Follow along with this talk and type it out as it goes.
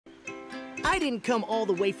I didn't come all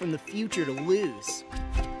the way from the future to lose.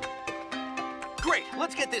 Great,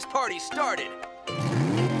 let's get this party started.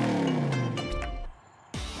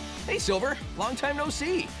 Hey, Silver, long time no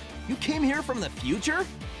see. You came here from the future?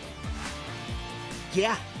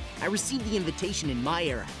 Yeah, I received the invitation in my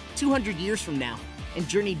era, 200 years from now, and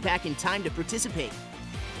journeyed back in time to participate.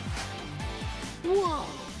 Whoa!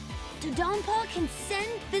 Dodonpaw can send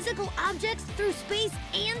physical objects through space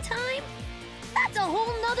and time? That's a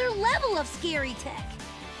whole nother level of scary tech.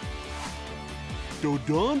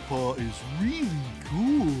 Dodonpaw is really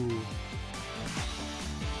cool.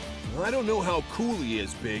 I don't know how cool he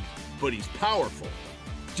is, Big, but he's powerful.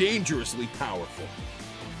 Dangerously powerful.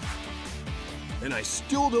 And I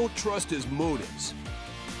still don't trust his motives.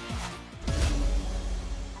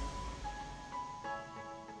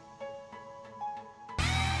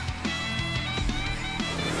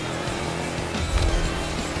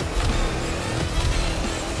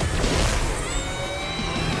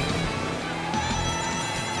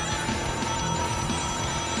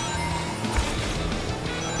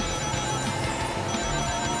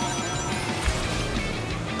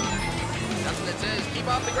 Nothing that says keep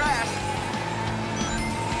off the grass.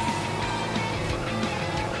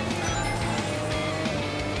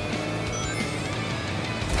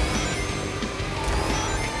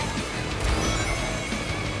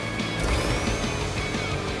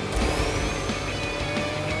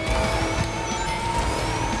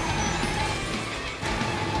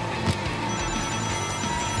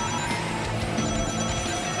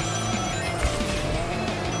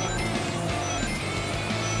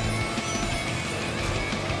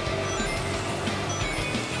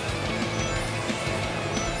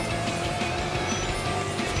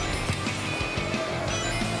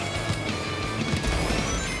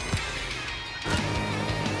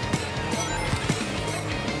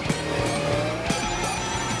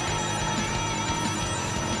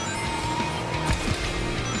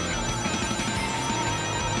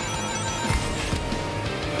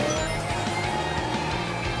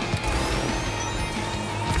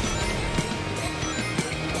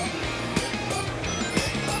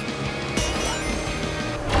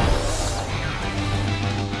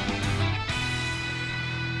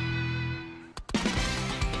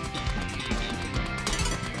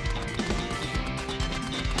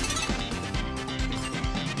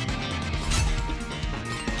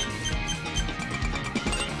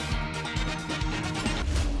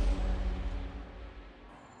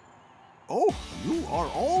 Oh, you are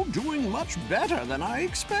all doing much better than I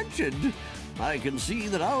expected. I can see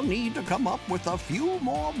that I'll need to come up with a few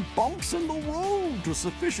more bumps in the road to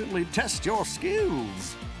sufficiently test your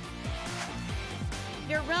skills.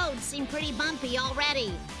 Your roads seem pretty bumpy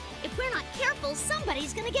already. If we're not careful,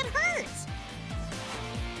 somebody's gonna get hurt.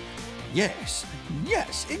 Yes,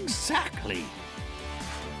 exactly.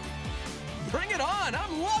 Bring it on,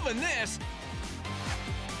 I'm loving this.